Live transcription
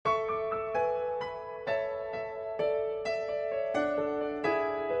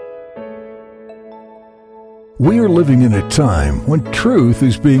We are living in a time when truth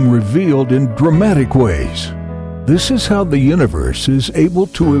is being revealed in dramatic ways. This is how the universe is able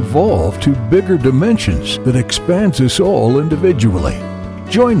to evolve to bigger dimensions that expands us all individually.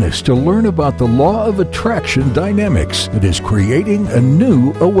 Join us to learn about the law of attraction dynamics that is creating a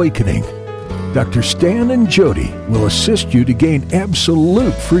new awakening. Dr. Stan and Jody will assist you to gain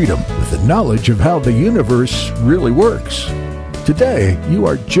absolute freedom with the knowledge of how the universe really works. Today, you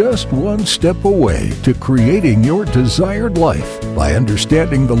are just one step away to creating your desired life by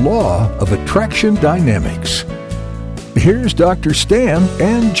understanding the law of attraction dynamics. Here's Dr. Stan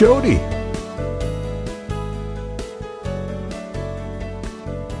and Jody.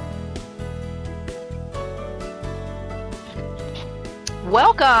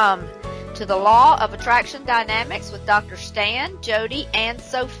 Welcome to the Law of Attraction Dynamics with Dr. Stan, Jody, and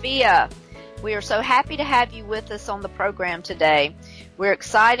Sophia. We are so happy to have you with us on the program today. We're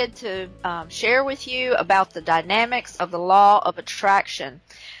excited to share with you about the dynamics of the Law of Attraction.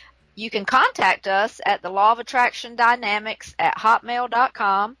 You can contact us at the Law of Attraction Dynamics at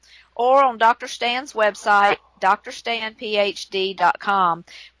hotmail.com or on Dr. Stan's website, drstanphd.com.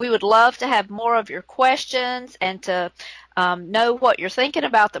 We would love to have more of your questions and to know what you're thinking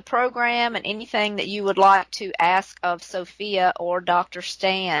about the program and anything that you would like to ask of Sophia or Dr.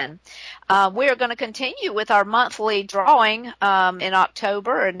 Stan. We are going to continue with our monthly drawing in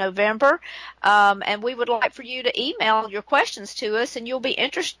October and November, and we would like for you to email your questions to us, and you'll be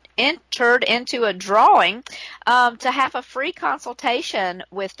entered into a drawing to have a free consultation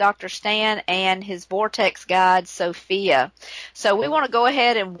with Dr. Stan and his Vortex guide, Sophia. So we want to go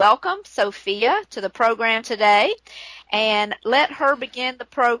ahead and welcome Sophia to the program today, and let her begin the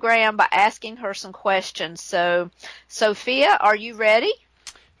program by asking her some questions. So, Sophia, are you ready?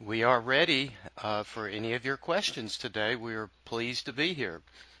 We are ready for any of your questions today. We are pleased to be here.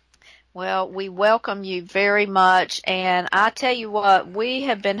 Well, we welcome you very much, and I tell you what, we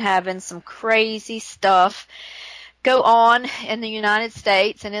have been having some crazy stuff go on in the United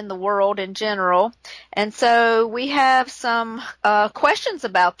States and in the world in general, and so we have some questions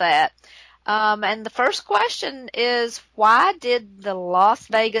about that. And the first question is, why did the Las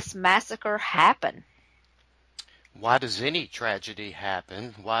Vegas massacre happen? Why does any tragedy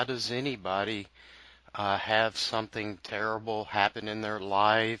happen? Why does anybody have something terrible happen in their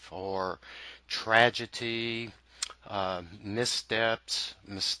life, or tragedy, missteps,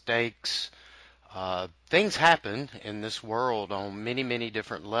 mistakes? Things happen in this world on many, many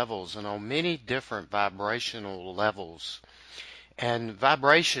different levels and on many different vibrational levels. And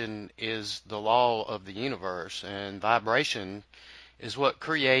vibration is the law of the universe, and vibration is what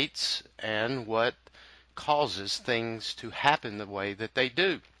creates and what causes things to happen the way that they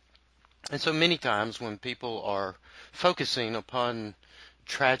do. And so many times when people are focusing upon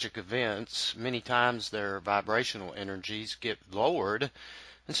tragic events, many times their vibrational energies get lowered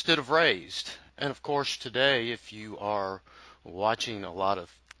instead of raised. And of course today, if you are watching a lot of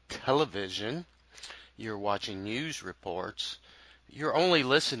television, you're watching news reports, you're only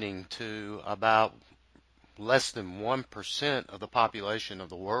listening to about less than 1% of the population of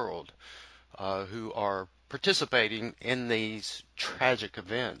the world who are participating in these tragic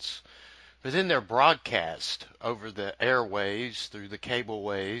events. But then they're broadcast over the airwaves, through the cable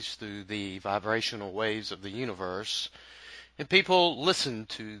waves, through the vibrational waves of the universe. And people listen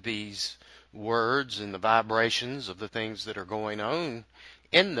to these words and the vibrations of the things that are going on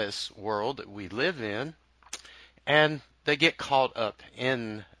in this world that we live in. And they get caught up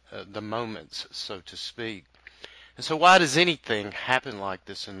in the moments, so to speak. And so why does anything happen like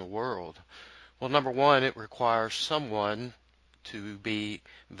this in the world? Well, number one, it requires someone to be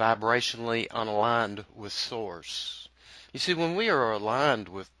vibrationally unaligned with Source. You see, when we are aligned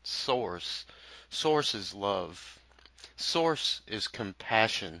with Source, Source is love. Source is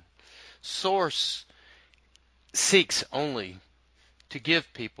compassion. Source seeks only to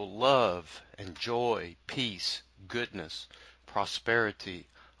give people love and joy, peace, goodness, prosperity,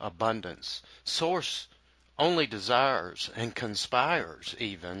 abundance. Source only desires and conspires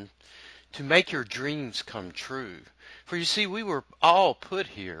even to make your dreams come true. For you see, we were all put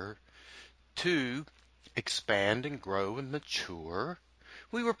here to expand and grow and mature.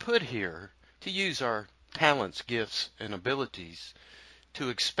 We were put here to use our talents, gifts, and abilities to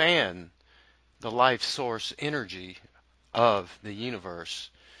expand the life source energy of the universe,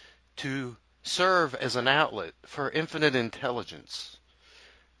 to serve as an outlet for infinite intelligence,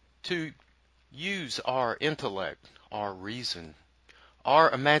 to use our intellect, our reason,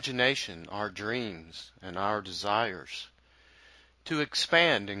 our imagination, our dreams, and our desires, to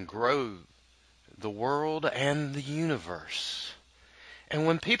expand and grow the world and the universe. And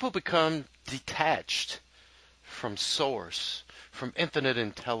when people become detached from Source, from infinite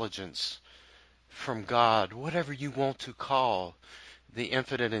intelligence, from God, whatever you want to call the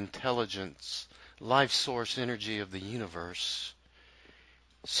infinite intelligence, life source energy of the universe.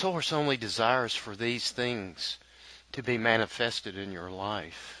 Source only desires for these things to be manifested in your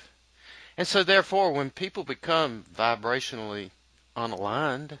life. And so therefore, when people become vibrationally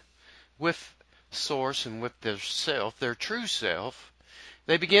unaligned with Source and with their self, their true self,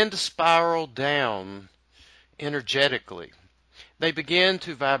 they begin to spiral down energetically. They begin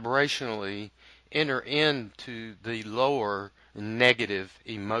to vibrationally enter into the lower negative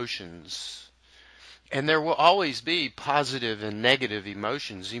emotions. And there will always be positive and negative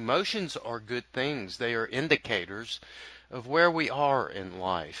emotions. Emotions are good things. They are indicators of where we are in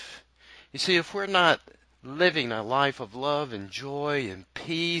life. You see, if we're not living a life of love and joy and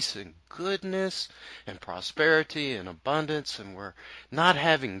peace and goodness and prosperity and abundance, and we're not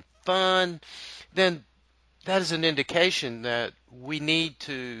having fun, then that is an indication that we need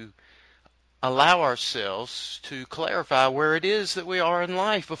to allow ourselves to clarify where it is that we are in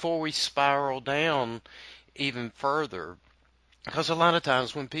life before we spiral down even further. Because a lot of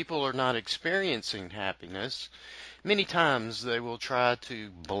times when people are not experiencing happiness, many times they will try to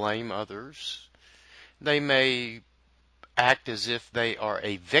blame others. They may act as if they are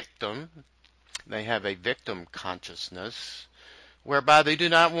a victim. They have a victim consciousness, whereby they do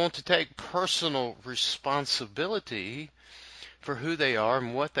not want to take personal responsibility for who they are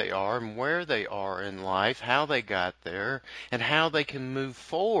and what they are and where they are in life, how they got there, and how they can move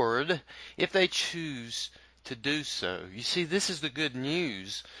forward if they choose to do so. You see, this is the good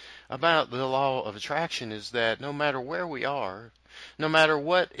news about the law of attraction, is that no matter where we are, no matter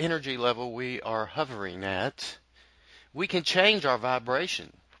what energy level we are hovering at, we can change our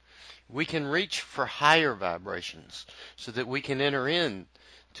vibration. We can reach for higher vibrations so that we can enter in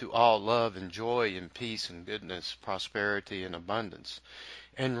to all love and joy and peace and goodness, prosperity and abundance,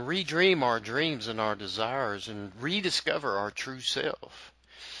 and redream our dreams and our desires and rediscover our true self.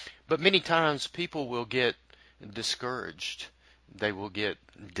 But many times people will get discouraged. They will get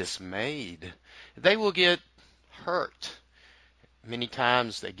dismayed. They will get hurt. Many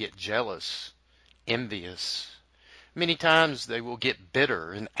times they get jealous, envious. Many times they will get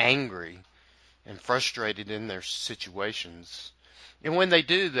bitter and angry and frustrated in their situations. And when they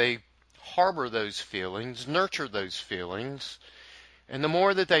do, they harbor those feelings, nurture those feelings. And the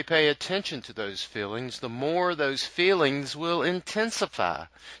more that they pay attention to those feelings, the more those feelings will intensify,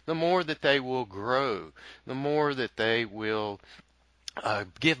 the more that they will grow, the more that they will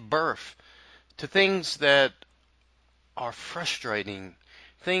give birth to things that are frustrating,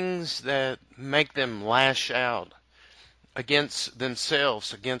 things that make them lash out against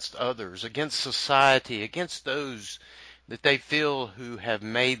themselves, against others, against society, against those that they feel who have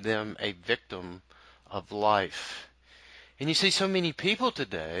made them a victim of life. And you see, so many people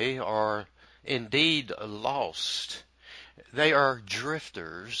today are indeed lost. They are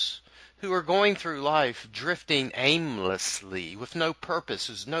drifters who are going through life drifting aimlessly with no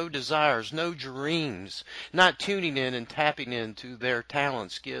purposes, no desires, no dreams, not tuning in and tapping into their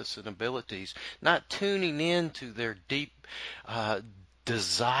talents, gifts, and abilities, not tuning in to their deep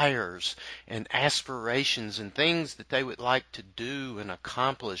desires and aspirations and things that they would like to do and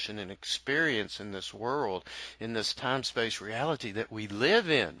accomplish and experience in this world, in this time-space reality that we live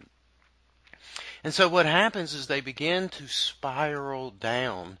in. And so what happens is they begin to spiral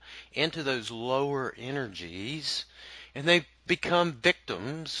down into those lower energies, and they become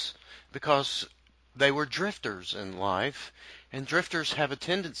victims because they were drifters in life, and drifters have a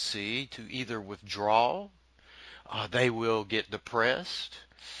tendency to either withdraw, they will get depressed,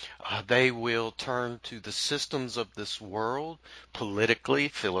 they will turn to the systems of this world, politically,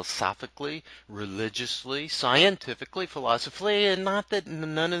 philosophically, religiously, scientifically, philosophically, and not that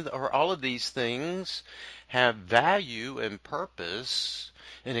none of or all of these things have value and purpose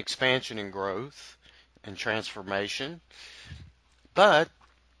in expansion and growth and transformation. But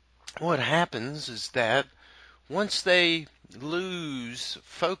what happens is that once they lose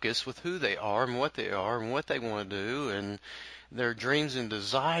focus with who they are and what they are and what they want to do and their dreams and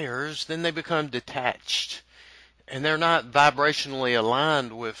desires, then they become detached. And they're not vibrationally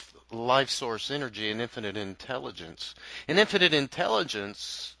aligned with life source energy and infinite intelligence. And infinite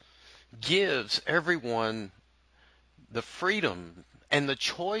intelligence gives everyone the freedom and the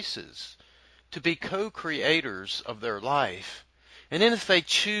choices to be co-creators of their life. And then if they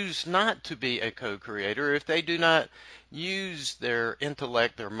choose not to be a co-creator, if they do not use their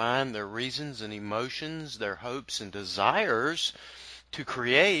intellect, their mind, their reasons and emotions, their hopes and desires to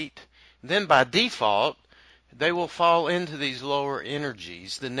create, then by default, they will fall into these lower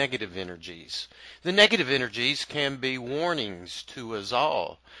energies, the negative energies. The negative energies can be warnings to us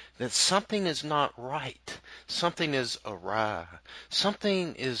all that something is not right, something is awry,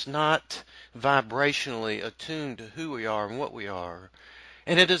 something is not vibrationally attuned to who we are and what we are.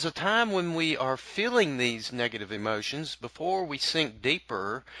 And it is a time when we are feeling these negative emotions before we sink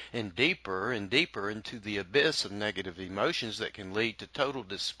deeper and deeper and deeper into the abyss of negative emotions that can lead to total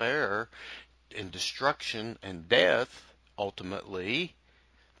despair and destruction and death, ultimately.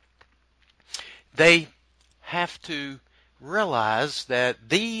 They have to realize that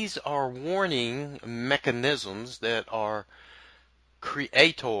these are warning mechanisms that our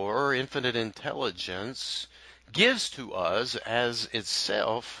Creator, infinite intelligence, gives to us as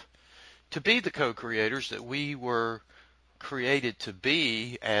itself to be the co-creators that we were created to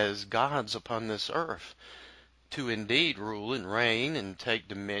be as gods upon this earth, to indeed rule and reign and take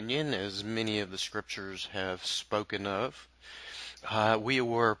dominion, as many of the scriptures have spoken of. We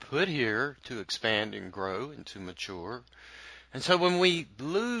were put here to expand and grow and to mature. And so when we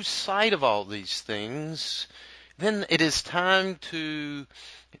lose sight of all these things, then it is time to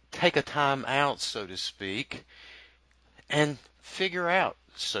take a time out, so to speak, and figure out,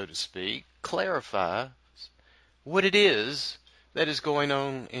 so to speak, clarify what it is that is going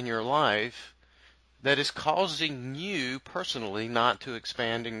on in your life that is causing you personally not to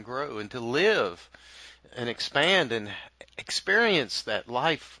expand and grow and to live and expand and experience that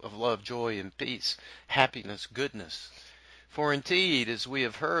life of love, joy, and peace, happiness, goodness. For indeed, as we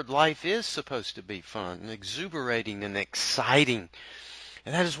have heard, life is supposed to be fun, exuberating, and exciting.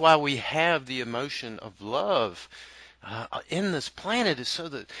 And that is why we have the emotion of love in this planet, is so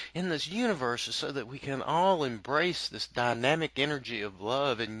that in this universe, is so that we can all embrace this dynamic energy of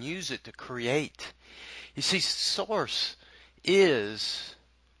love and use it to create. You see, source is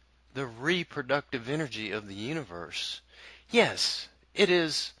the reproductive energy of the universe. Yes, it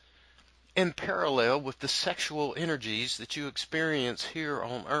is in parallel with the sexual energies that you experience here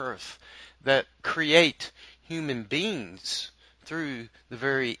on earth that create human beings through the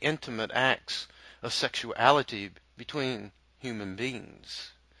very intimate acts of sexuality between human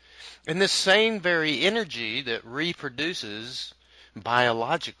beings. And this same very energy that reproduces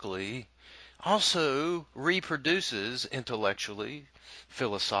biologically also reproduces intellectually,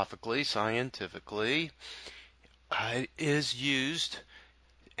 philosophically, scientifically, is used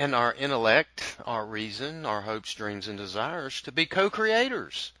in our intellect, our reason, our hopes, dreams, and desires to be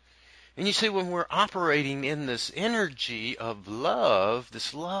co-creators. And you see, when we're operating in this energy of love,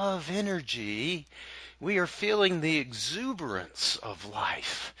 this love energy, we are feeling the exuberance of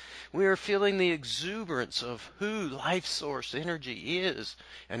life. We are feeling the exuberance of who life source energy is.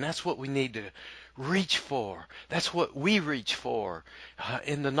 And that's what we need to reach for. That's what we reach for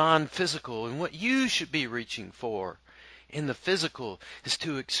in the non-physical. And what you should be reaching for in the physical is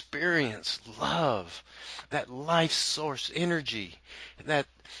to experience love, that life source energy, that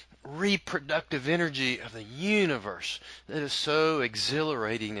reproductive energy of the universe that is so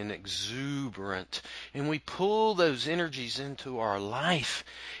exhilarating and exuberant. And we pull those energies into our life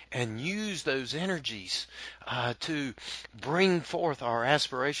and use those energies to bring forth our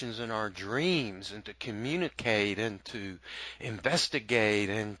aspirations and our dreams, and to communicate and to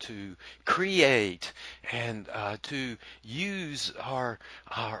investigate and to create and to use our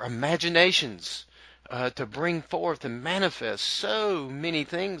imaginations to bring forth and manifest so many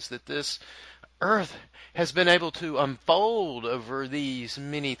things that this earth has been able to unfold over these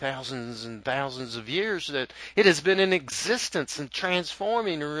many thousands and thousands of years, that it has been in existence and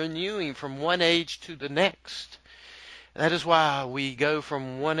transforming and renewing from one age to the next. That is why we go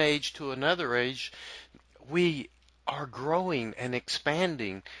from one age to another age. We are growing and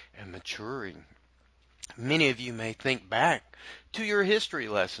expanding and maturing. Many of you may think back to your history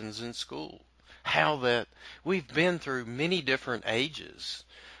lessons in school, how that we've been through many different ages.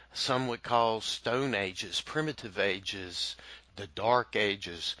 Some would call stone ages, primitive ages, the dark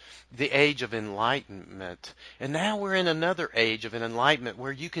ages, the age of enlightenment. And now we're in another age of an enlightenment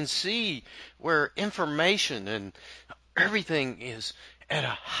where you can see where information and everything is at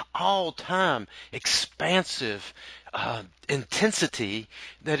an all-time expansive intensity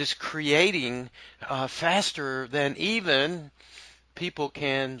that is creating faster than even people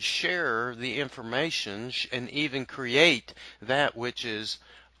can share the information and even create that which is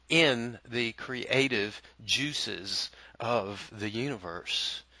in the creative juices of the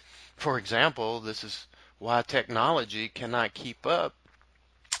universe. For example, this is why technology cannot keep up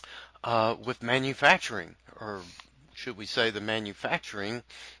with manufacturing, or should we say the manufacturing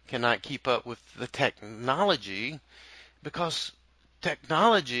cannot keep up with the technology, because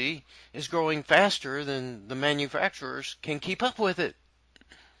technology is growing faster than the manufacturers can keep up with it.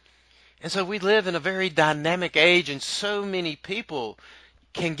 And so we live in a very dynamic age, and so many people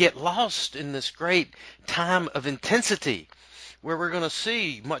can get lost in this great time of intensity where we're going to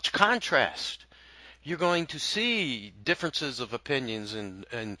see much contrast. You're going to see differences of opinions,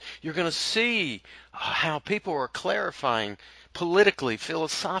 and you're going to see how people are clarifying politically,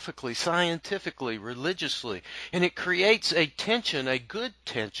 philosophically, scientifically, religiously. And it creates a tension, a good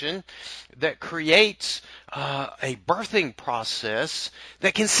tension, that creates a birthing process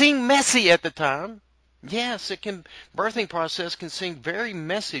that can seem messy at the time. Yes, it can. Birthing process can seem very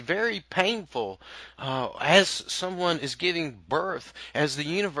messy, very painful, as someone is giving birth, as the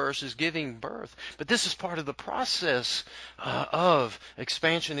universe is giving birth. But this is part of the process of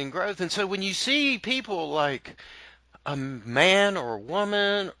expansion and growth. And so when you see people like a man or a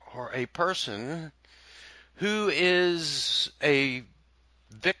woman or a person who is a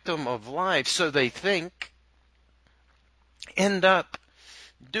victim of life, so they think, end up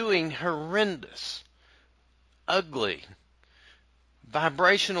doing horrendous, ugly,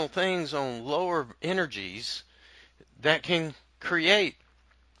 vibrational things on lower energies that can create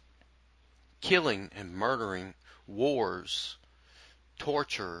killing and murdering, wars,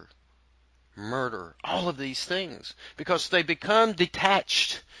 torture, murder, all of these things, because they become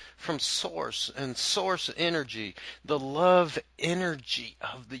detached from source and source energy, the love energy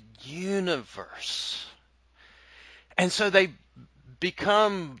of the universe. And so they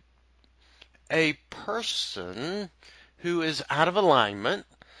become a person who is out of alignment,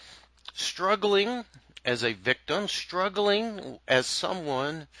 struggling as a victim, struggling as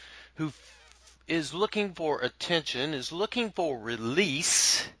someone who is looking for attention, is looking for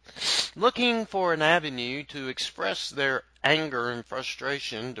release, looking for an avenue to express their anger and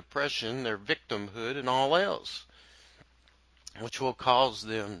frustration, depression, their victimhood, and all else, which will cause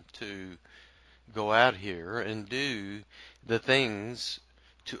them to go out here and do the things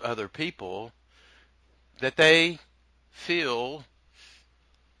to other people that they feel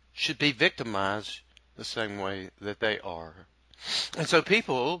should be victimized the same way that they are. And so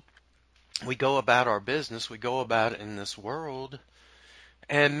people, we go about our business, we go about in this world,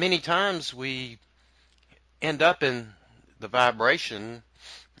 and many times we end up in the vibration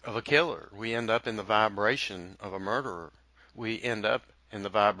of a killer. We end up in the vibration of a murderer. We end up in the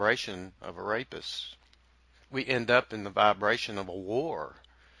vibration of a rapist. We end up in the vibration of a war.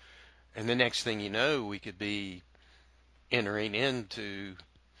 And the next thing you know, we could be entering into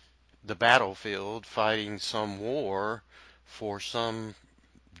the battlefield, fighting some war for some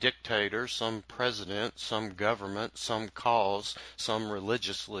dictator, some president, some government, some cause, some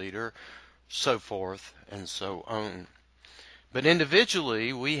religious leader, so forth and so on. But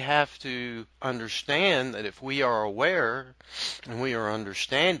individually, we have to understand that if we are aware and we are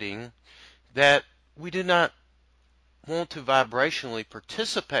understanding that we do not want to vibrationally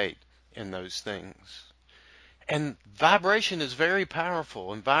participate in those things. And vibration is very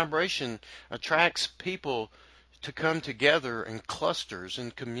powerful, and vibration attracts people to come together in clusters,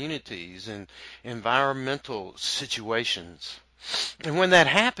 in communities, in environmental situations. And when that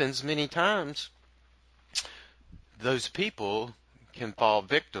happens, many times, those people can fall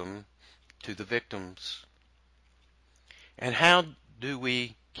victim to the victims. And how do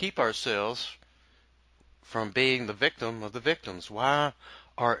we keep ourselves from being the victim of the victims? Why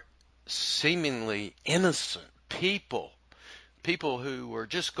are seemingly innocent people who were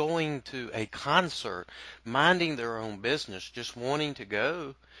just going to a concert, minding their own business, just wanting to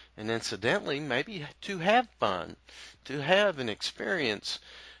go, and incidentally, maybe to have fun, to have an experience,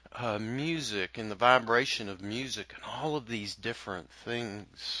 music and the vibration of music and all of these different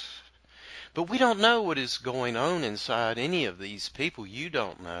things. But we don't know what is going on inside any of these people. You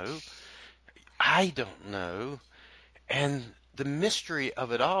don't know. I don't know. And the mystery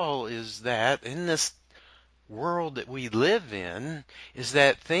of it all is that in this world that we live in, is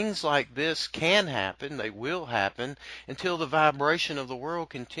that things like this can happen, they will happen, until the vibration of the world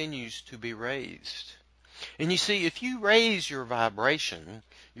continues to be raised. And you see, if you raise your vibration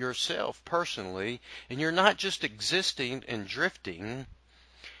yourself personally, and you're not just existing and drifting,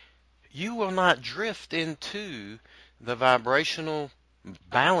 you will not drift into the vibrational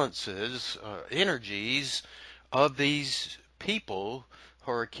balances, energies of these people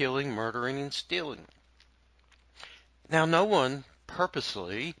who are killing, murdering, and stealing. Now, no one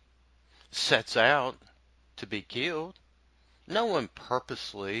purposely sets out to be killed. No one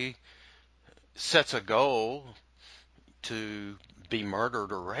purposely sets a goal to be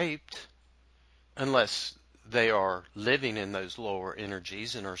murdered or raped, unless they are living in those lower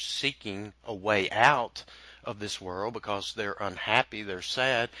energies and are seeking a way out of this world because they're unhappy, they're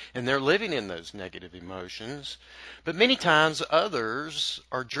sad, and they're living in those negative emotions. But many times others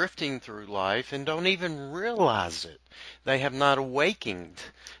are drifting through life and don't even realize it. They have not awakened.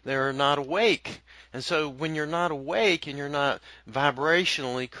 They're not awake. And so when you're not awake and you're not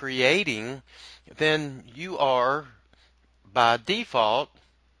vibrationally creating, then you are, by default,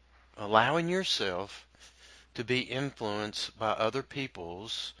 allowing yourself to be influenced by other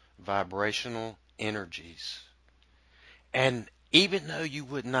people's vibrational energies. And even though you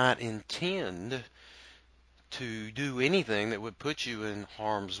would not intend to do anything that would put you in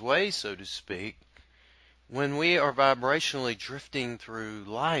harm's way, so to speak, when we are vibrationally drifting through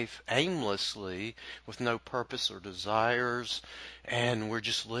life aimlessly with no purpose or desires, and we're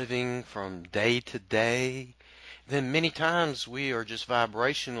just living from day to day, then many times we are just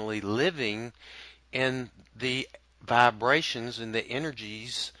vibrationally living in the vibrations and the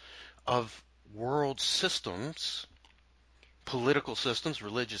energies of world systems, political systems,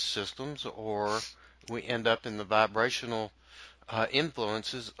 religious systems, or we end up in the vibrational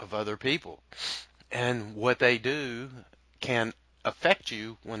influences of other people. And what they do can affect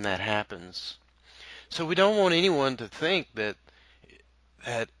you when that happens. So we don't want anyone to think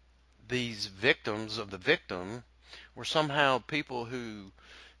that these victims of the victim were somehow people who,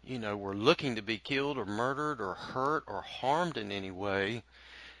 were looking to be killed or murdered or hurt or harmed in any way.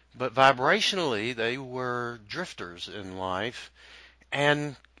 But vibrationally, they were drifters in life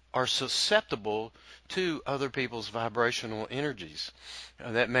and are susceptible to other people's vibrational energies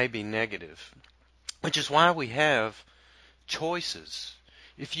that may be negative, which is why we have choices.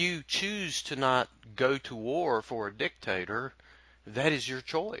 If you choose to not go to war for a dictator, that is your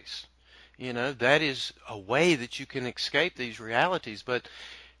choice. That is a way that you can escape these realities. But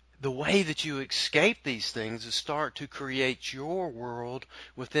the way that you escape these things is start to create your world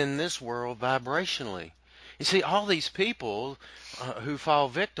within this world vibrationally. You see, all these people who fall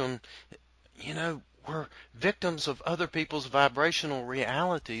victim, were victims of other people's vibrational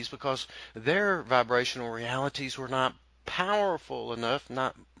realities because their vibrational realities were not powerful enough,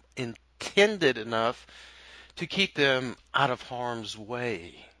 not intended enough to keep them out of harm's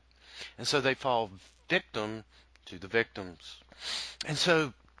way. And so they fall victim to the victims. And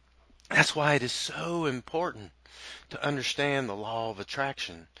so that's why it is so important to understand the law of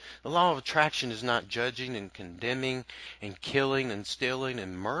attraction. The law of attraction is not judging and condemning and killing and stealing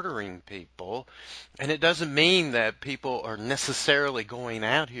and murdering people. And it doesn't mean that people are necessarily going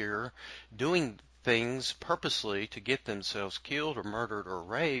out here doing things purposely to get themselves killed or murdered or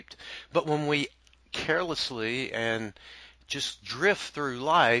raped. But when we carelessly and just drift through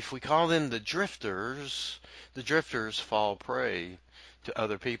life, we call them the drifters. The drifters fall prey to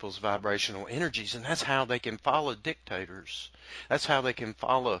other people's vibrational energies, and that's how they can follow dictators. That's how they can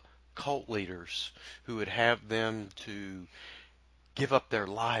follow cult leaders who would have them to give up their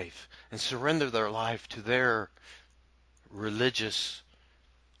life and surrender their life to their religious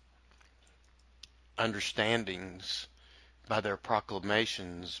understandings by their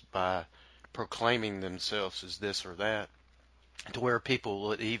proclamations, by proclaiming themselves as this or that, to where people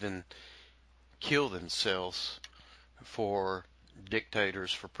would even kill themselves for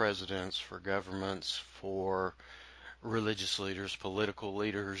dictators, for presidents, for governments, for religious leaders, political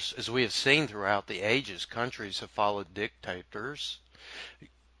leaders. As we have seen throughout the ages, countries have followed dictators.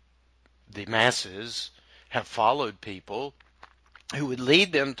 The masses have followed people who would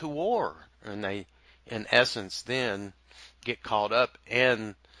lead them to war, and they, in essence, then get caught up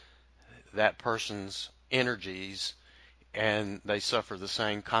in that person's energies, and they suffer the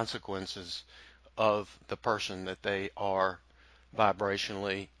same consequences of the person that they are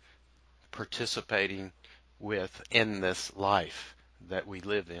vibrationally participating with in this life that we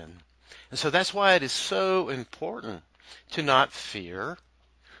live in. And so that's why it is so important to not fear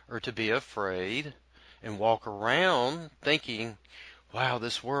or to be afraid and walk around thinking, wow,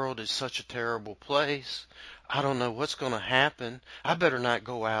 this world is such a terrible place. I don't know what's going to happen. I better not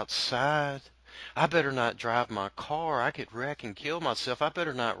go outside. I better not drive my car. I could wreck and kill myself. I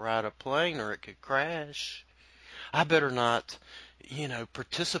better not ride a plane or it could crash. I better not,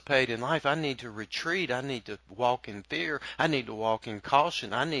 participate in life. I need to retreat. I need to walk in fear. I need to walk in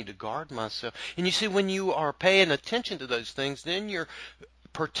caution. I need to guard myself. And you see, when you are paying attention to those things, then you're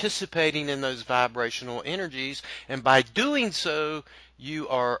participating in those vibrational energies. And by doing so, you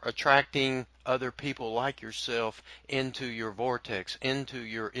are attracting other people like yourself into your vortex, into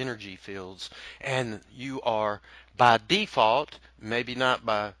your energy fields. And you are, by default, maybe not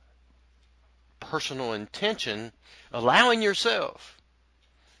by personal intention, allowing yourself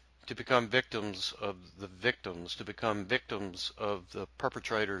to become victims of the victims, to become victims of the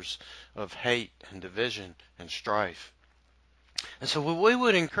perpetrators of hate and division and strife. And so what we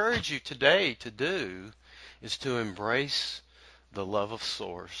would encourage you today to do is to embrace the love of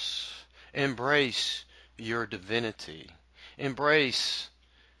Source. Embrace your divinity. Embrace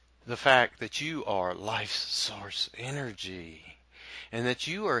the fact that you are life's source energy, and that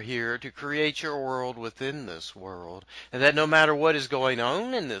you are here to create your world within this world, and that no matter what is going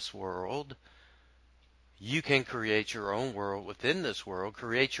on in this world, you can create your own world within this world,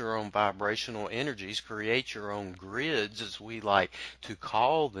 create your own vibrational energies, create your own grids, as we like to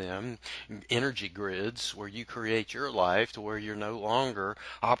call them, energy grids, where you create your life to where you're no longer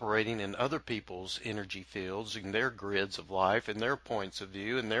operating in other people's energy fields and their grids of life and their points of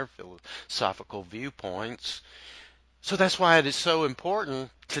view and their philosophical viewpoints. So that's why it is so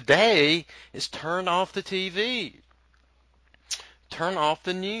important today is turn off the TV. Turn off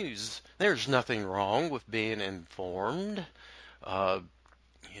the news. There's nothing wrong with being informed.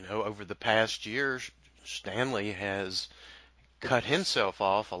 Over the past year, Stanley has cut himself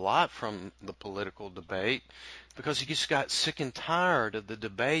off a lot from the political debate because he just got sick and tired of the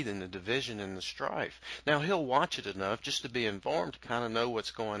debate and the division and the strife. Now, he'll watch it enough just to be informed, to kind of know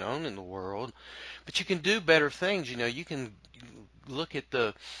what's going on in the world. But you can do better things. You can look at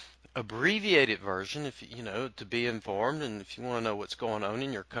the abbreviated version to be informed, and if you want to know what's going on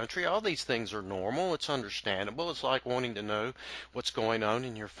in your country, all these things are normal. It's understandable. It's like wanting to know what's going on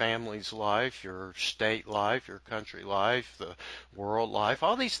in your family's life, your state life, your country life, the world life,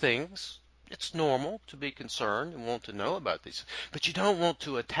 all these things. It's normal to be concerned and want to know about these, but you don't want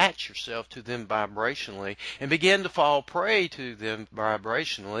to attach yourself to them vibrationally and begin to fall prey to them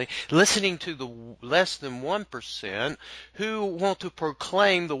vibrationally, listening to the less than 1% who want to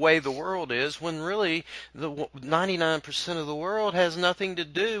proclaim the way the world is, when really the 99% of the world has nothing to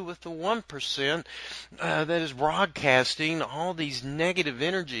do with the 1% that is broadcasting all these negative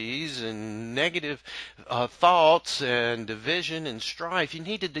energies and negative thoughts and division and strife. You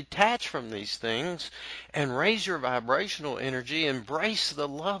need to detach from these things and raise your vibrational energy, embrace the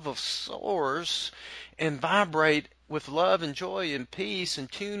love of Source, and vibrate with love and joy and peace,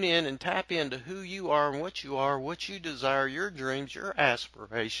 and tune in and tap into who you are and what you desire, your dreams, your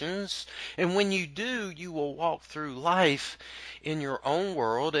aspirations. And when you do, you will walk through life in your own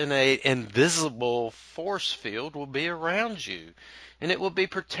world, and an invisible force field will be around you. And it will be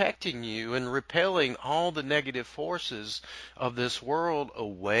protecting you and repelling all the negative forces of this world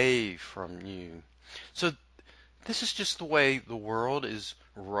away from you. So this is just the way the world is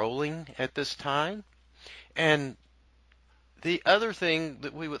rolling at this time. And the other thing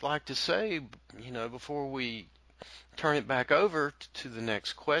that we would like to say, before we turn it back over to the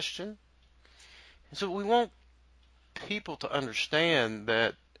next question, is that we want people to understand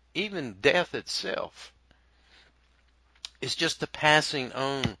that even death itself is just the passing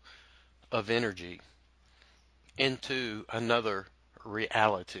on of energy into another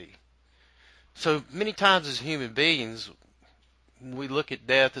reality. So many times as human beings, we look at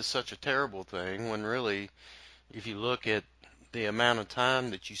death as such a terrible thing, when really, if you look at the amount of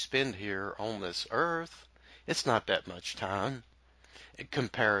time that you spend here on this earth, it's not that much time in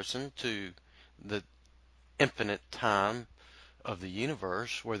comparison to the infinite time of the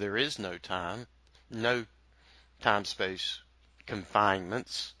universe, where there is no time, no time-space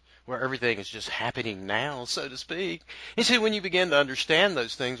confinements, where everything is just happening now, so to speak. You see, when you begin to understand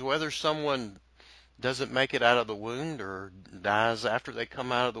those things, whether someone doesn't make it out of the womb or dies after they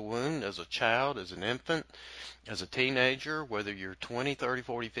come out of the womb, as a child, as an infant, as a teenager, whether you're 20, 30,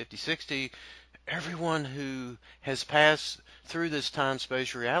 40, 50, 60, everyone who has passed through this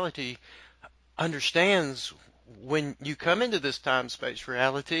time-space reality understands when you come into this time-space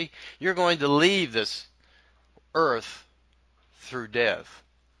reality, you're going to leave this earth through death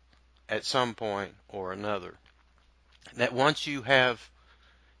at some point or another. That once you have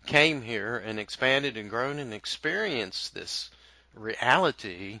came here and expanded and grown and experienced this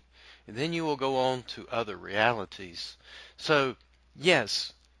reality, then you will go on to other realities. So,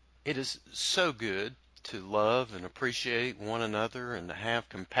 yes, it is so good to love and appreciate one another, and to have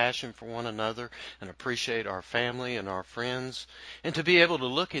compassion for one another, and appreciate our family and our friends, and to be able to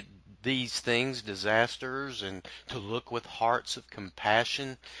look at these things, disasters, and to look with hearts of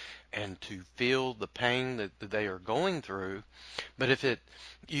compassion and to feel the pain that they are going through. But if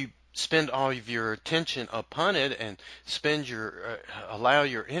you spend all of your attention upon it and allow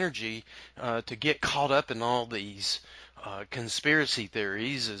your energy to get caught up in all these conspiracy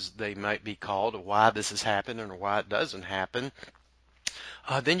theories, as they might be called, of why this is happening or why it doesn't happen,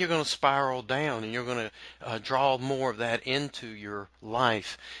 then you're going to spiral down, and you're going to draw more of that into your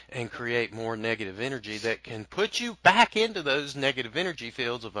life and create more negative energy that can put you back into those negative energy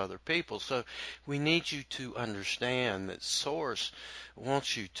fields of other people. So we need you to understand that Source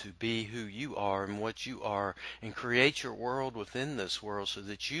wants you to be who you are and what you are, and create your world within this world so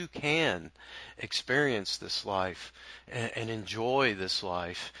that you can experience this life and enjoy this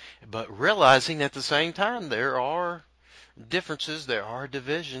life, but realizing at the same time there are differences, there are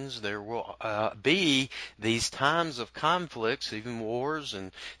divisions, there will be these times of conflicts, even wars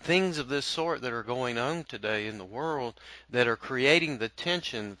and things of this sort that are going on today in the world that are creating the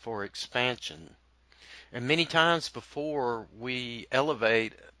tension for expansion. And many times before we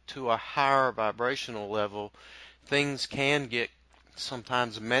elevate to a higher vibrational level, things can get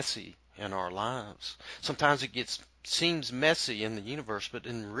sometimes messy in our lives. Sometimes it seems messy in the universe, but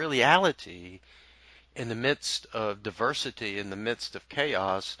in reality, in the midst of diversity, in the midst of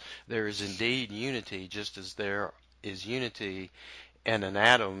chaos, there is indeed unity, just as there is unity in an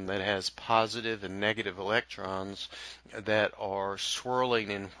atom that has positive and negative electrons that are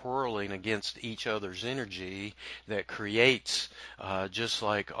swirling and whirling against each other's energy, that creates, just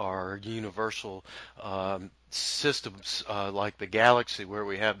like our universal systems, like the galaxy, where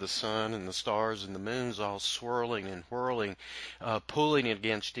we have the sun and the stars and the moons all swirling and whirling, pulling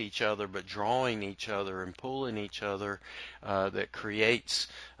against each other but drawing each other and pulling each other, that creates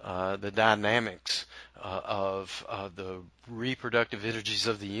the dynamics of the reproductive energies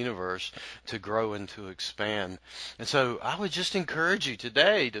of the universe to grow and to expand. And so I would just encourage you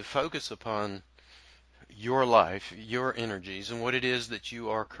today to focus upon your life, your energies, and what it is that you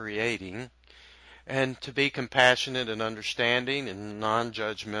are creating, and to be compassionate and understanding and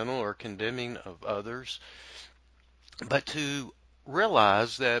non-judgmental or condemning of others, but to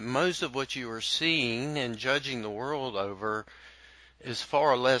realize that most of what you are seeing and judging the world over is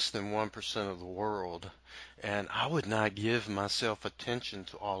far less than 1% of the world. And I would not give myself attention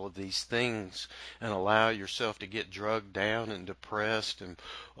to all of these things and allow yourself to get drugged down and depressed and,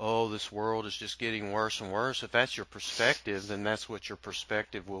 oh, this world is just getting worse and worse. If that's your perspective, then that's what your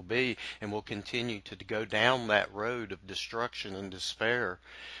perspective will be, and will continue to go down that road of destruction and despair.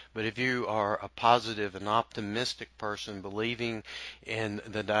 But if you are a positive and optimistic person, believing in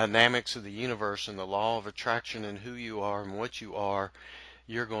the dynamics of the universe and the law of attraction and who you are and what you are,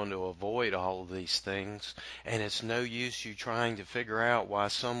 you're going to avoid all of these things. And it's no use you trying to figure out why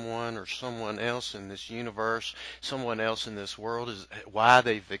someone or someone else in this universe, someone else in this world, is why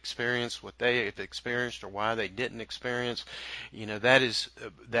they've experienced what they have experienced or why they didn't experience. You know, that is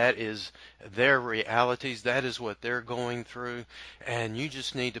their realities. That is what they're going through. And you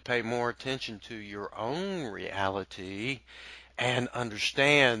just need to pay more attention to your own reality and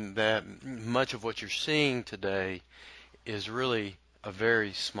understand that much of what you're seeing today is really a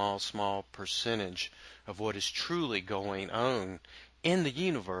very small percentage of what is truly going on in the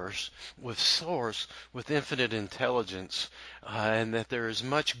universe with Source, with infinite intelligence, and that there is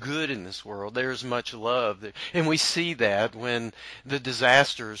much good in this world. There is much love. And we see that when the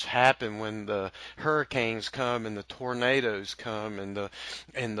disasters happen, when the hurricanes come and the tornadoes come and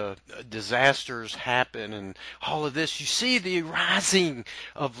the disasters happen and all of this. You see the rising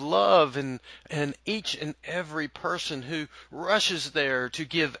of love and each and every person who rushes there to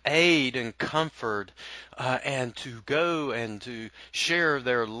give aid and comfort, and to go and to share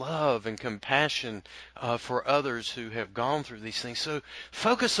their love and compassion for others who have gone through these things. So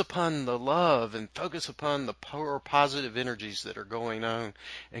focus upon the love and focus upon the positive energies that are going on,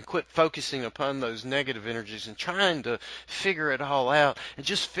 and quit focusing upon those negative energies and trying to figure it all out, and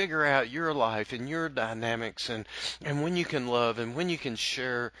just figure out your life and your dynamics, and when you can love and when you can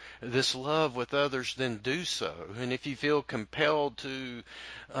share this love with others, then do so. And if you feel compelled to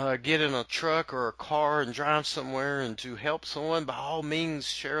get in a truck or a car and drive somewhere and to help someone, by all means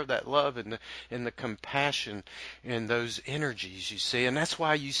share that love and the compassion and those energies, you see. And that's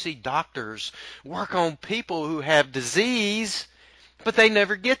why you see doctors work on people who have disease, but they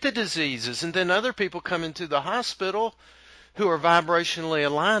never get the diseases. And then other people come into the hospital who are vibrationally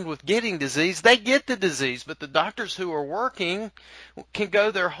aligned with getting disease, they get the disease. But the doctors who are working can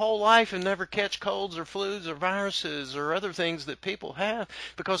go their whole life and never catch colds or flus or viruses or other things that people have,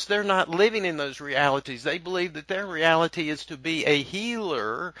 because they're not living in those realities. They believe that their reality is to be a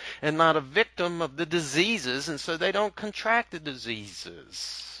healer and not a victim of the diseases, and so they don't contract the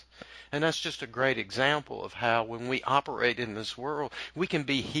diseases. And that's just a great example of how, when we operate in this world, we can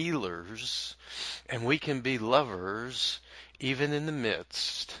be healers and we can be lovers, even in the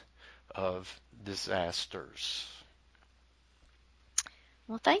midst of disasters.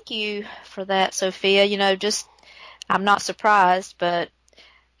 Well, thank you for that, Sophia. You know, just I'm not surprised, but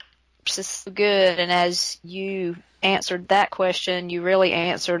it's just so good. And as you answered that question, you really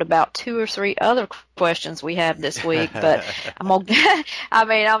answered about 2 or 3 other questions we have this week. But I'm gonna, I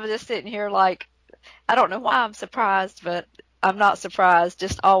mean, I'm just sitting here like, I don't know why I'm surprised, but I'm not surprised.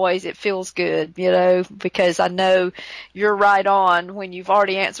 Just always it feels good, because I know you're right on when you've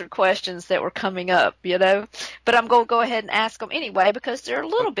already answered questions that were coming up. But I'm going to go ahead and ask them anyway because they're a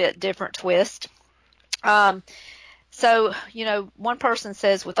little bit different twist. So, one person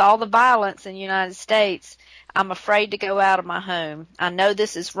says, with all the violence in the United States, I'm afraid to go out of my home. I know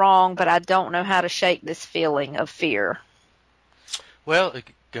this is wrong, but I don't know how to shake this feeling of fear. Well, it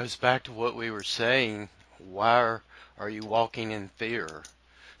goes back to what we were saying. Why are you walking in fear?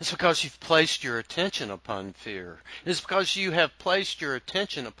 It's because you've placed your attention upon fear. It's because you have placed your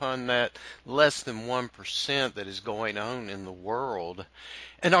attention upon that less than 1% that is going on in the world.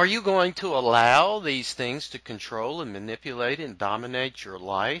 And are you going to allow these things to control and manipulate and dominate your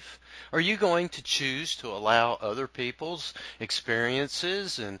life? Are you going to choose to allow other people's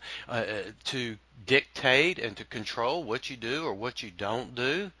experiences and to dictate and to control what you do or what you don't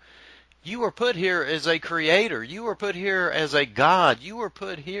do? You were put here as a creator. You were put here as a God. You were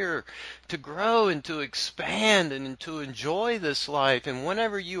put here to grow and to expand and to enjoy this life. And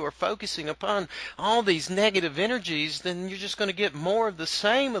whenever you are focusing upon all these negative energies, then you're just going to get more of the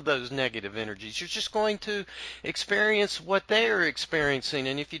same of those negative energies. You're just going to experience what they are experiencing.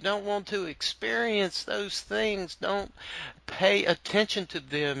 And if you don't want to experience those things, don't pay attention to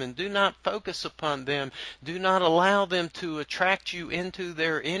them and do not focus upon them. Do not allow them to attract you into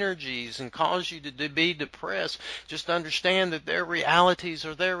their energies and cause you to be depressed. Just understand that their realities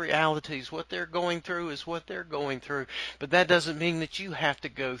are their realities. What they're going through is what they're going through. But that doesn't mean that you have to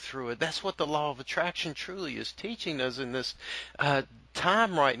go through it. That's what the law of attraction truly is teaching us in this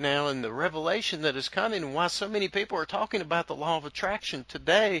time right now, and the revelation that is coming, and why so many people are talking about the law of attraction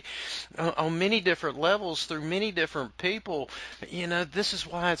today on many different levels through many different people. This is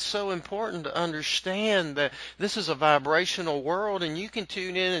why it's so important to understand that this is a vibrational world, and you can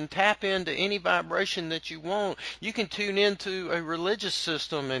tune in and tap into any vibration that you want. You can tune into a religious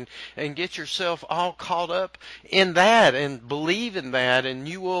system and get yourself all caught up in that and believe in that, and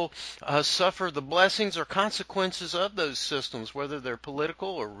you will suffer the blessings or consequences of those systems, whether they're political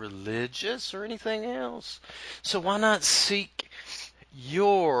or religious or anything else. So why not seek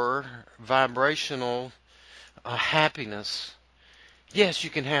your vibrational happiness? Yes, you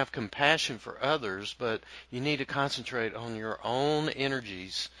can have compassion for others, but you need to concentrate on your own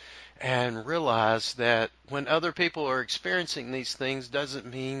energies and realize that when other people are experiencing these things doesn't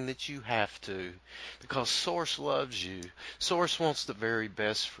mean that you have to, because Source loves you. Source wants the very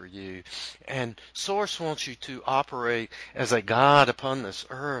best for you, and Source wants you to operate as a God upon this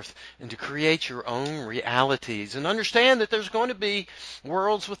earth and to create your own realities and understand that there's going to be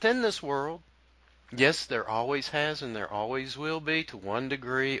worlds within this world. Yes, there always has and there always will be, to one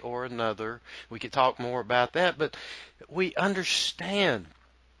degree or another. We could talk more about that, but we understand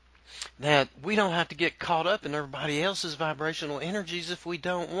that we don't have to get caught up in everybody else's vibrational energies if we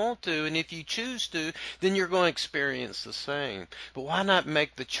don't want to. And if you choose to, then you're going to experience the same. But why not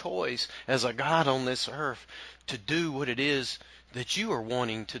make the choice as a God on this earth to do what it is that you are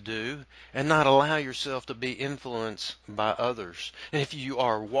wanting to do and not allow yourself to be influenced by others? And if you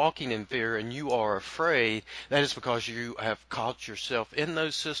are walking in fear and you are afraid, that is because you have caught yourself in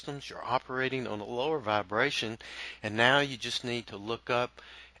those systems. You're operating on a lower vibration, and now you just need to look up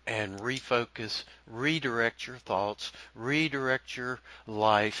and refocus, redirect your thoughts, redirect your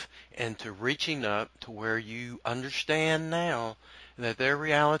life into reaching up to where you understand now that their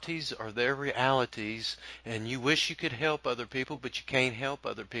realities are their realities, and you wish you could help other people, but you can't help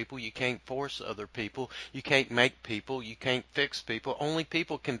other people. You can't force other people. You can't make people. You can't fix people. Only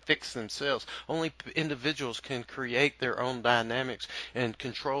people can fix themselves. Only individuals can create their own dynamics and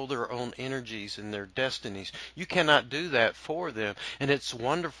control their own energies and their destinies. You cannot do that for them, and it's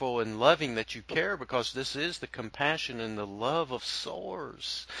wonderful and loving that you care, because this is the compassion and the love of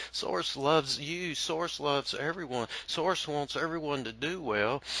Source. Source loves you. Source loves everyone. Source wants everyone to do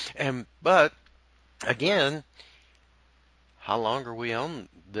well. But again, how long are we on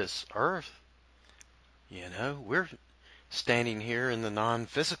this earth? We're standing here in the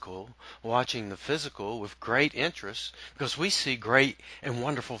non-physical, watching the physical with great interest, because we see great and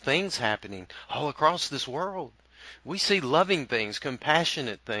wonderful things happening all across this world. We see loving things,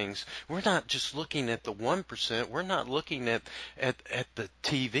 compassionate things. We're not just looking at the 1%. We're not looking at the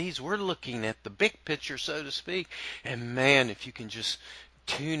TVs. We're looking at the big picture, so to speak. And man, if you can just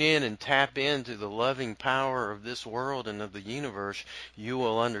tune in and tap into the loving power of this world and of the universe, you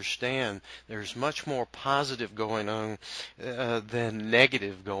will understand there's much more positive going on than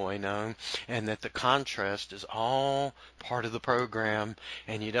negative going on, and that the contrast is all part of the program,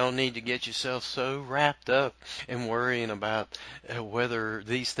 and you don't need to get yourself so wrapped up in worrying about whether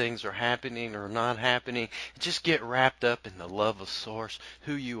these things are happening or not happening. Just get wrapped up in the love of Source,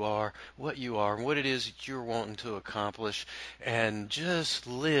 who you are, what it is that you're wanting to accomplish, and just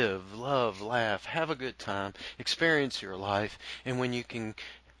live, love, laugh, have a good time, experience your life. And when you can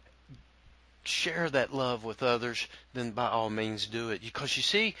share that love with others, then by all means do it. Because you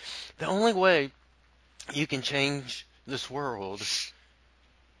see, the only way you can change this world,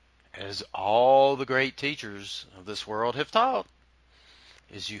 as all the great teachers of this world have taught,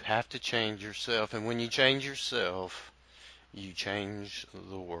 is you have to change yourself. And when you change yourself, you change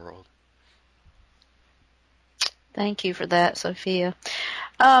the world. Thank you for that, Sophia.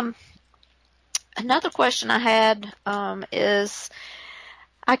 Another question I had is,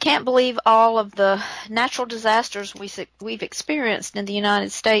 I can't believe all of the natural disasters we've experienced in the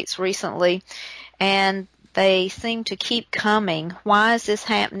United States recently, and they seem to keep coming. Why is this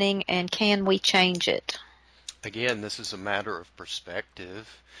happening, and can we change it? Again, this is a matter of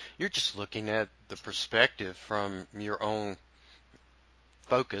perspective. You're just looking at the perspective from your own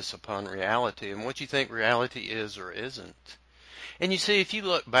focus upon reality and what you think reality is or isn't. And you see, if you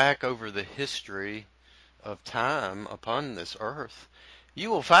look back over the history of time upon this earth, you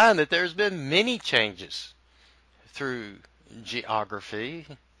will find that there's been many changes through geography,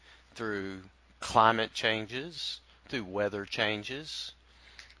 through climate changes, through weather changes,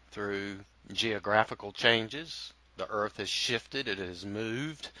 through geographical changes. The earth has shifted, it has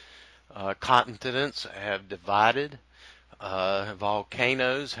moved, continents have divided,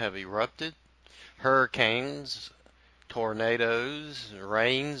 volcanoes have erupted, hurricanes, tornadoes,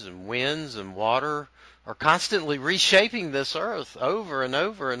 rains and winds and water are constantly reshaping this earth over and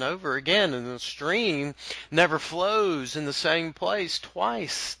over and over again, and the stream never flows in the same place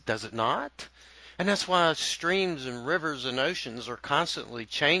twice, does it not? And that's why streams and rivers and oceans are constantly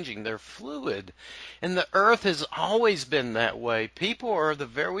changing. They're fluid. And the earth has always been that way.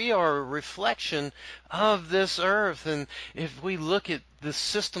 We are a reflection of this earth. And if we look at the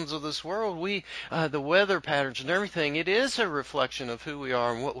systems of this world, the weather patterns and everything, it is a reflection of who we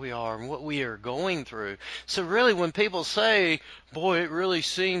are and what we are going through. So really, when people say, boy, it really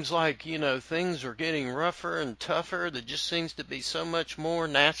seems like, things are getting rougher and tougher, there just seems to be so much more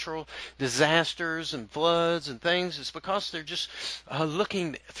natural disasters and floods and things, it's because they're just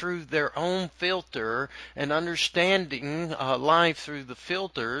looking through their own filter and understanding life through the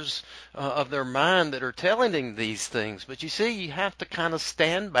filters of their mind that are telling them these things. But you see, you have to kind of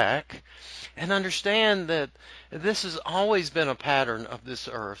stand back and understand that this has always been a pattern of this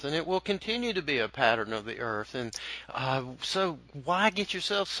earth, and it will continue to be a pattern of the earth. And so why get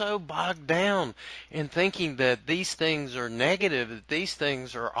yourself so bogged down in thinking that these things are negative, that these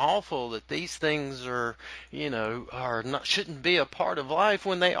things are awful, that these things are, shouldn't be a part of life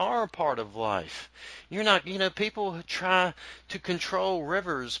when they are a part of life? You're not, people try to control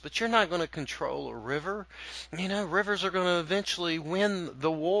rivers, but you're not going to control a river. Rivers are going to eventually win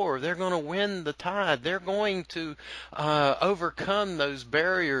the war. They're going to win the tide. They're going to overcome those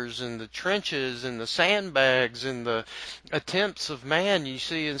barriers and the trenches and the sandbags and the attempts of man, you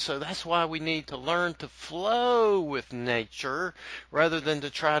see. And so that's why we need to learn to flow with nature rather than to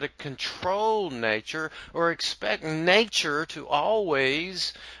try to control nature or expect nature to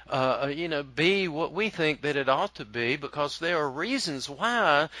always be what we think that it ought to be, because there are reasons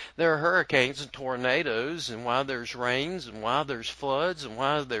why there are hurricanes and tornadoes, and why there's rains, and why there's floods, and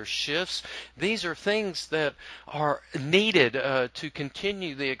why there's shifts. These are things that are needed to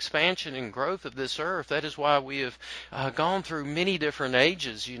continue the expansion and growth of this earth. That is why we have gone through many different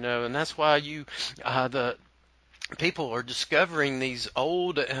ages, and that's why the people are discovering these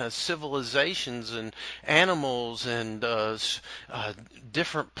old civilizations and animals and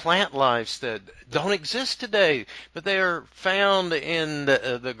different plant lives that don't exist today, but they are found in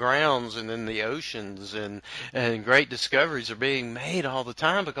the grounds and in the oceans, and great discoveries are being made all the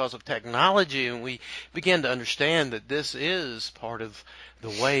time because of technology, and we begin to understand that this is part of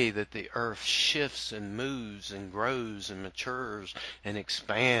the way that the earth shifts and moves and grows and matures and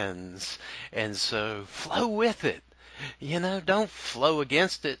expands. And so flow with it. Don't flow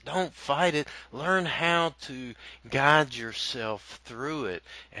against it. Don't fight it. Learn how to guide yourself through it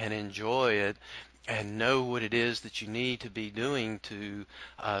and enjoy it, and know what it is that you need to be doing to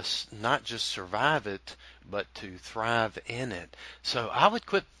not just survive it, but to thrive in it. So I would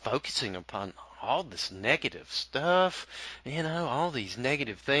quit focusing upon all this negative stuff, all these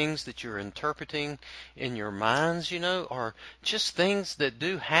negative things that you're interpreting in your minds, are just things that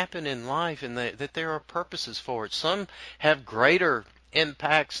do happen in life, and that there are purposes for it. Some have greater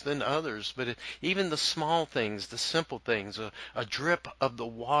impacts than others, but even the small things, the simple things, a drip of the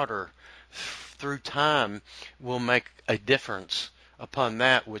water through time will make a difference upon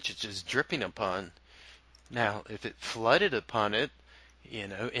that which it is dripping upon. Now, if it flooded upon it,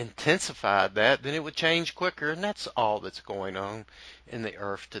 intensified that, then it would change quicker, and that's all that's going on in the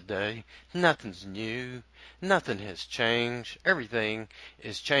earth today. Nothing's new. Nothing has changed. Everything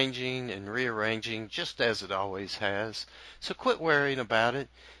is changing and rearranging just as it always has. So quit worrying about it.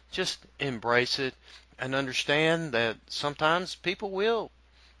 Just embrace it and understand that sometimes people will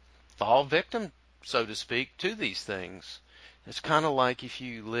fall victim, so to speak, to these things. It's kind of like if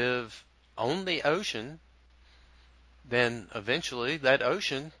you live on the ocean, then eventually that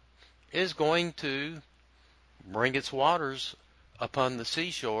ocean is going to bring its waters upon the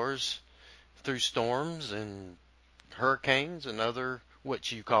seashores through storms and hurricanes and other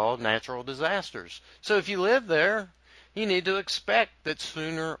what you call natural disasters. So if you live there, you need to expect that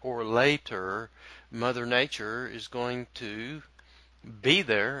sooner or later Mother Nature is going to be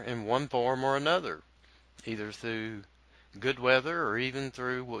there in one form or another, either through good weather or even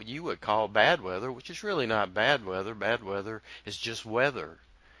through what you would call bad weather, which is really not bad weather. Bad weather is just weather.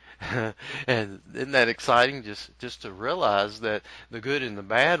 And isn't that exciting just to realize that the good and the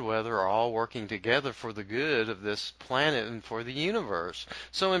bad weather are all working together for the good of this planet and for the universe.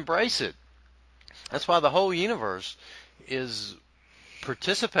 So embrace it. That's why the whole universe is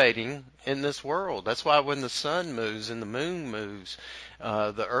participating in this world. That's why when the sun moves and the moon moves,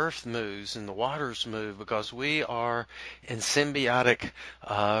 the earth moves and the waters move, because we are in symbiotic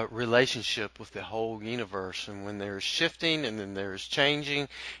relationship with the whole universe. And when there's shifting and then there's changing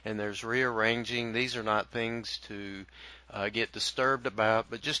and there's rearranging, these are not things to get disturbed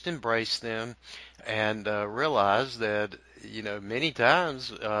about, but just embrace them and realize that many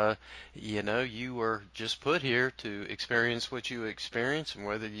times, you were just put here to experience what you experience, and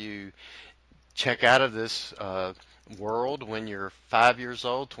whether you check out of this world when you're 5 years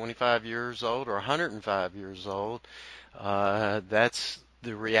old, 25 years old, or 105 years old, that's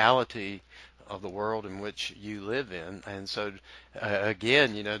the reality of the world in which you live in. And so,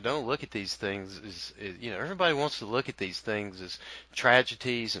 again, don't look at these things as, everybody wants to look at these things as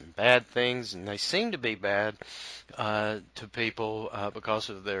tragedies and bad things, and they seem to be bad to people because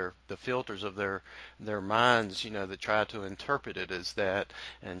of the filters of their minds, that try to interpret it as that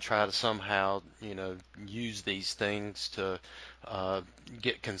and try to somehow, use these things to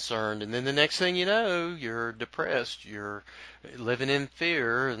get concerned. And then the next thing you know, you're depressed, you're living in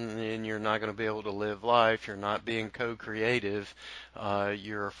fear, and you're not going to be able to live life. You're not being co-creative.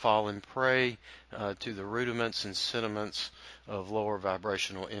 You're falling prey to the rudiments and sentiments of lower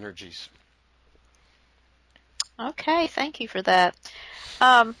vibrational energies. Okay, thank you for that.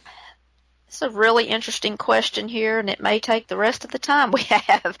 It's a really interesting question here, and it may take the rest of the time we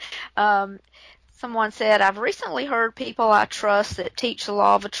have. Someone said, I've recently heard people I trust that teach the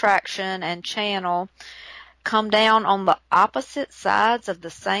law of attraction and channel come down on the opposite sides of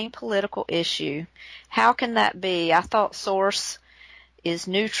the same political issue. How can that be? I thought Source is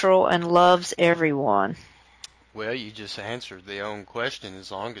neutral and loves everyone. Well, you just answered the own question.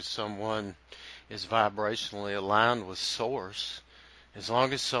 As long as someone is vibrationally aligned with Source, as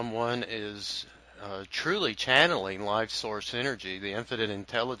long as someone is truly channeling life source energy, the infinite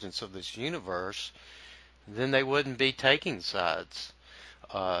intelligence of this universe, then they wouldn't be taking sides,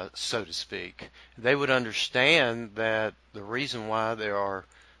 so to speak. They would understand that the reason why there are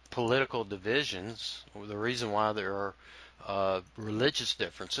political divisions, or the reason why there are religious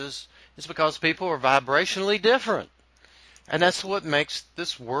differences, is because people are vibrationally different. And that's what makes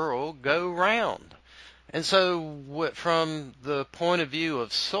this world go round. And so from the point of view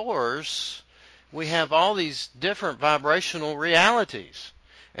of Source, we have all these different vibrational realities.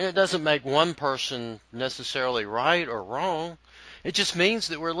 And it doesn't make one person necessarily right or wrong. It just means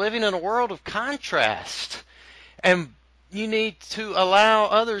that we're living in a world of contrast. And you need to allow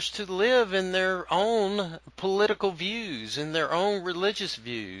others to live in their own political views, in their own religious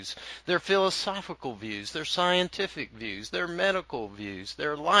views, their philosophical views, their scientific views, their medical views,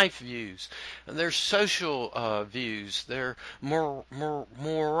 their life views, their social views, their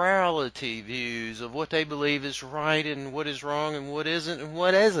morality views of what they believe is right and what is wrong and what isn't and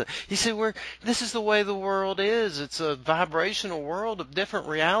what isn't. You see, this is the way the world is. It's a vibrational world of different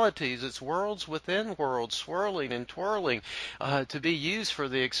realities. It's worlds within worlds, swirling and twirling something to be used for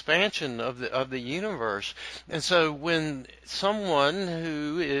the expansion of the universe. And so when someone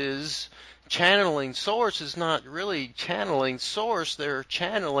who is channeling source is not really channeling source, they're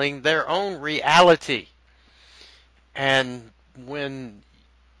channeling their own reality. And when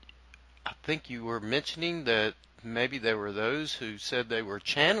I think you were mentioning that maybe there were those who said they were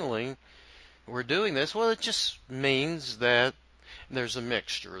channeling, were doing this, well, it just means that there's a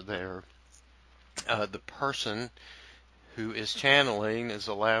mixture there. The person who is channeling is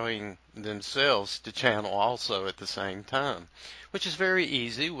allowing themselves to channel also at the same time, which is very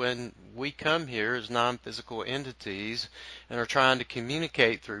easy when we come here as non-physical entities and are trying to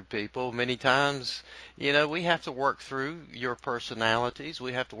communicate through people. Many times, we have to work through your personalities.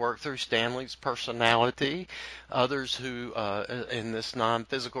 We have to work through Stanley's personality, others who in this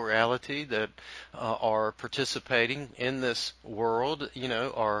non-physical reality that are participating in this world,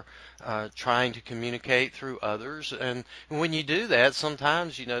 are trying to communicate through others. And when you do that,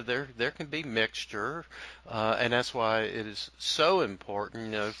 sometimes, there can be mixture, and that's why it is so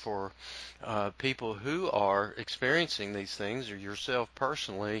important, for people who are experiencing these things, or yourself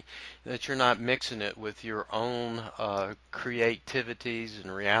personally, that you're not mixing it with your own creativities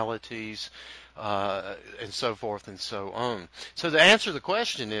and realities, and so forth and so on. So the answer to the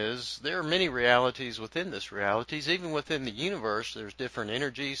question is, there are many realities within this realities. Even within the universe, there's different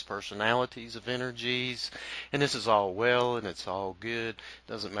energies, personalities of energies, and this is all well and it's all good.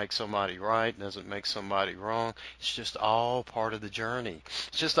 Doesn't make somebody right, doesn't make somebody wrong. It's just all part of the journey.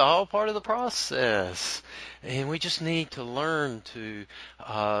 It's just all part of the process. And we just need to learn to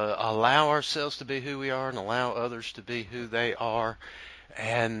allow ourselves to be who we are and allow others to be who they are.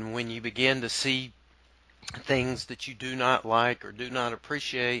 And when you begin to see things that you do not like or do not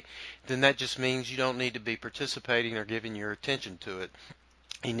appreciate, then that just means you don't need to be participating or giving your attention to it.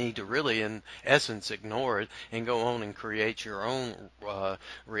 You need to really, in essence, ignore it and go on and create your own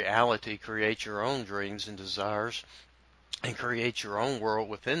reality, create your own dreams and desires, and create your own world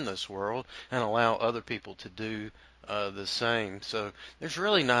within this world, and allow other people to do the same. So there's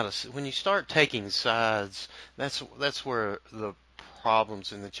really not when you start taking sides, that's where the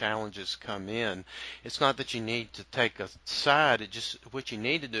problems and the challenges come in. It's not that you need to take a side. What you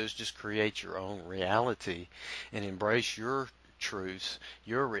need to do is just create your own reality and embrace your truths,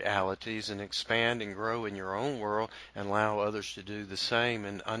 your realities, and expand and grow in your own world, and allow others to do the same,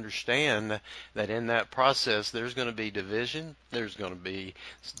 and understand that in that process there's going to be division, there's going to be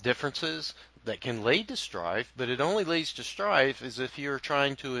differences that can lead to strife, but it only leads to strife is if you're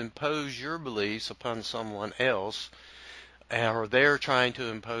trying to impose your beliefs upon someone else, or they're trying to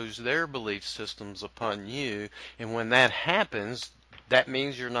impose their belief systems upon you. And when that happens, that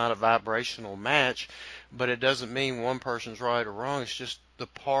means you're not a vibrational match, but it doesn't mean one person's right or wrong. It's just the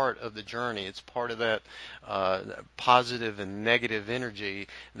part of the journey. It's part of that positive and negative energy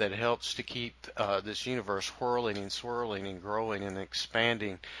that helps to keep this universe whirling and swirling and growing and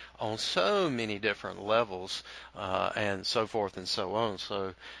expanding on so many different levels, and so forth and so on.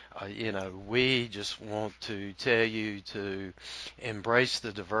 So, we just want to tell you to embrace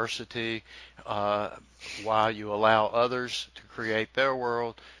the diversity while you allow others to create their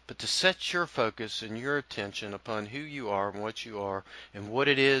world, but to set your focus and your attention upon who you are and what you are and what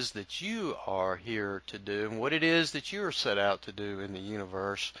it is that you are here to do and what it is that you are set out to do in the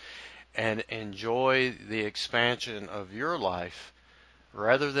universe, and enjoy the expansion of your life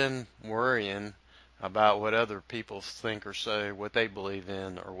rather than worrying about what other people think or say, what they believe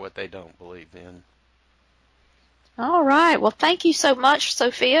in or what they don't believe in. All right. Well, thank you so much,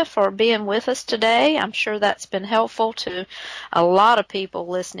 Sophia, for being with us today. I'm sure that's been helpful to a lot of people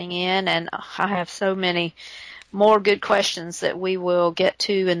listening in, and I have so many more good questions that we will get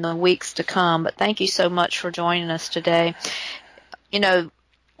to in the weeks to come. But thank you so much for joining us today.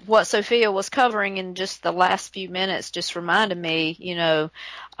 What Sophia was covering in just the last few minutes just reminded me,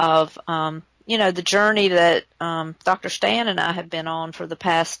 of the journey that Dr. Stan and I have been on for the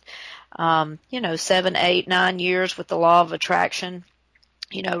past 7, 8, 9 years with the law of attraction.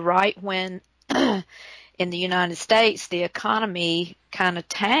 Right when in the United States the economy kind of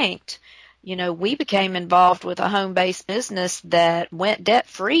tanked, we became involved with a home-based business that went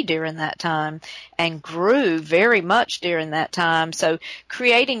debt-free during that time and grew very much during that time. So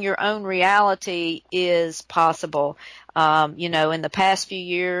creating your own reality is possible. In the past few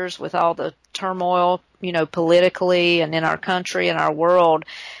years with all the turmoil, politically and in our country and our world,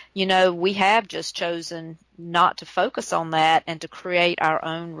 we have just chosen not to focus on that and to create our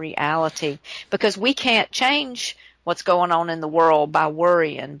own reality, because we can't change what's going on in the world by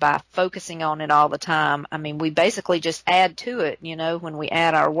worrying, by focusing on it all the time. I mean, we basically just add to it, when we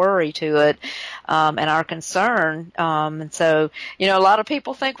add our worry to it, and our concern. And so, a lot of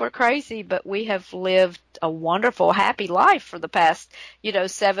people think we're crazy, but we have lived a wonderful, happy life for the past,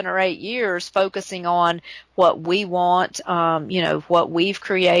 7 or 8 years, focusing on what we want, what we've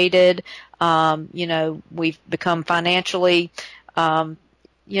created. We've become financially,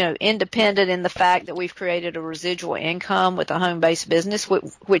 independent in the fact that we've created a residual income with a home-based business,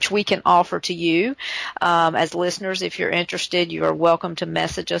 which we can offer to you. As listeners, if you're interested, you are welcome to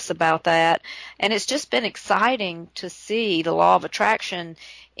message us about that. And it's just been exciting to see the law of attraction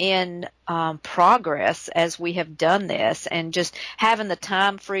in progress as we have done this, and just having the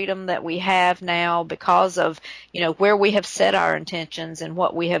time freedom that we have now because of, where we have set our intentions and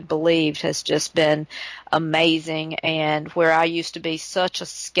what we have believed has just been amazing. And where I used to be such a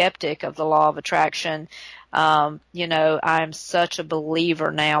skeptic of the law of attraction, I'm such a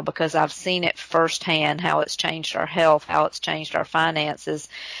believer now because I've seen it firsthand, how it's changed our health, how it's changed our finances,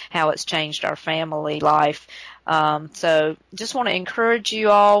 how it's changed our family life. So just want to encourage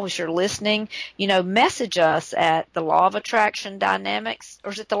you all as you're listening, message us at the Law of Attraction Dynamics,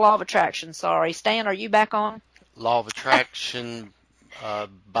 or is it the Law of Attraction? Sorry. Stan, are you back on? Law of Attraction,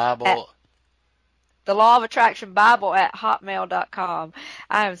 Bible. The Law of Attraction Bible at hotmail.com.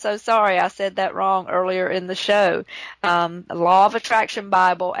 I am so sorry I said that wrong earlier in the show. Law of Attraction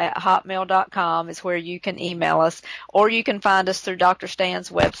Bible at hotmail.com is where you can email us, or you can find us through Dr.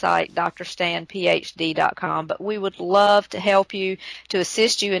 Stan's website, drstanphd.com. But we would love to help you, to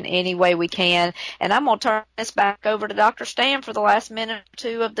assist you in any way we can. And I'm going to turn this back over to Dr. Stan for the last minute or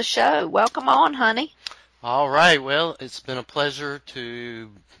two of the show. Welcome on, honey. All right. Well, it's been a pleasure to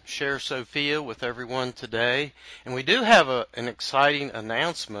share Sophia with everyone today. And we do have an exciting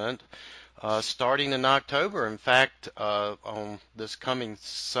announcement starting in October. In fact, on this coming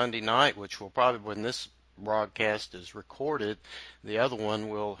Sunday night, which will probably, when this broadcast is recorded, the other one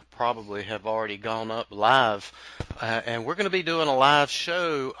will probably have already gone up live. And we're going to be doing a live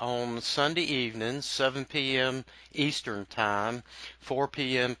show on Sunday evening, 7 p.m. Eastern Time, 4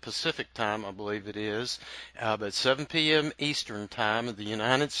 p.m. Pacific Time, I believe it is, but 7 p.m. Eastern Time in the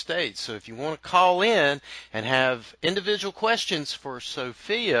United States. So if you want to call in and have individual questions for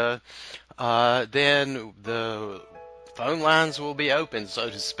Sophia, then the phone lines will be open, so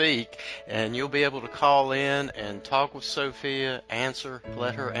to speak, and you'll be able to call in and talk with Sophia,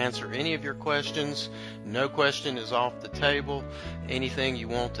 let her answer any of your questions. No question is off the table. Anything you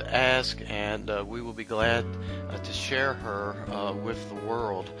want to ask, and we will be glad to share her with the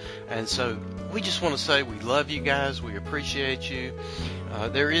world. And so we just want to say we love you guys. We appreciate you.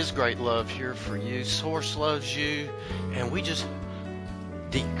 There is great love here for you. Source loves you, and we just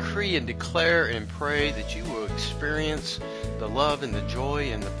decree and declare and pray that you will experience the love and the joy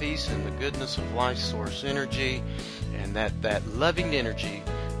and the peace and the goodness of life source energy, and that loving energy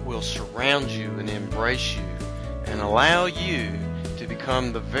will surround you and embrace you and allow you to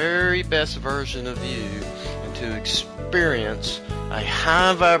become the very best version of you and to experience a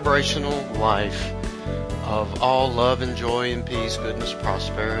high vibrational life of all love and joy and peace, goodness,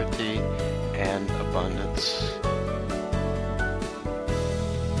 prosperity, and abundance.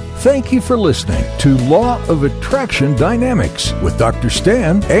 Thank you for listening to Law of Attraction Dynamics with Dr.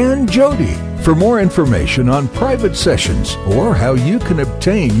 Stan and Jody. For more information on private sessions or how you can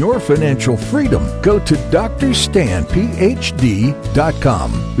obtain your financial freedom, go to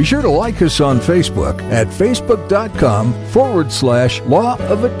drstanphd.com. Be sure to like us on Facebook at facebook.com/Law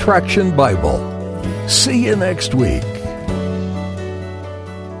of Attraction Bible. See you next week.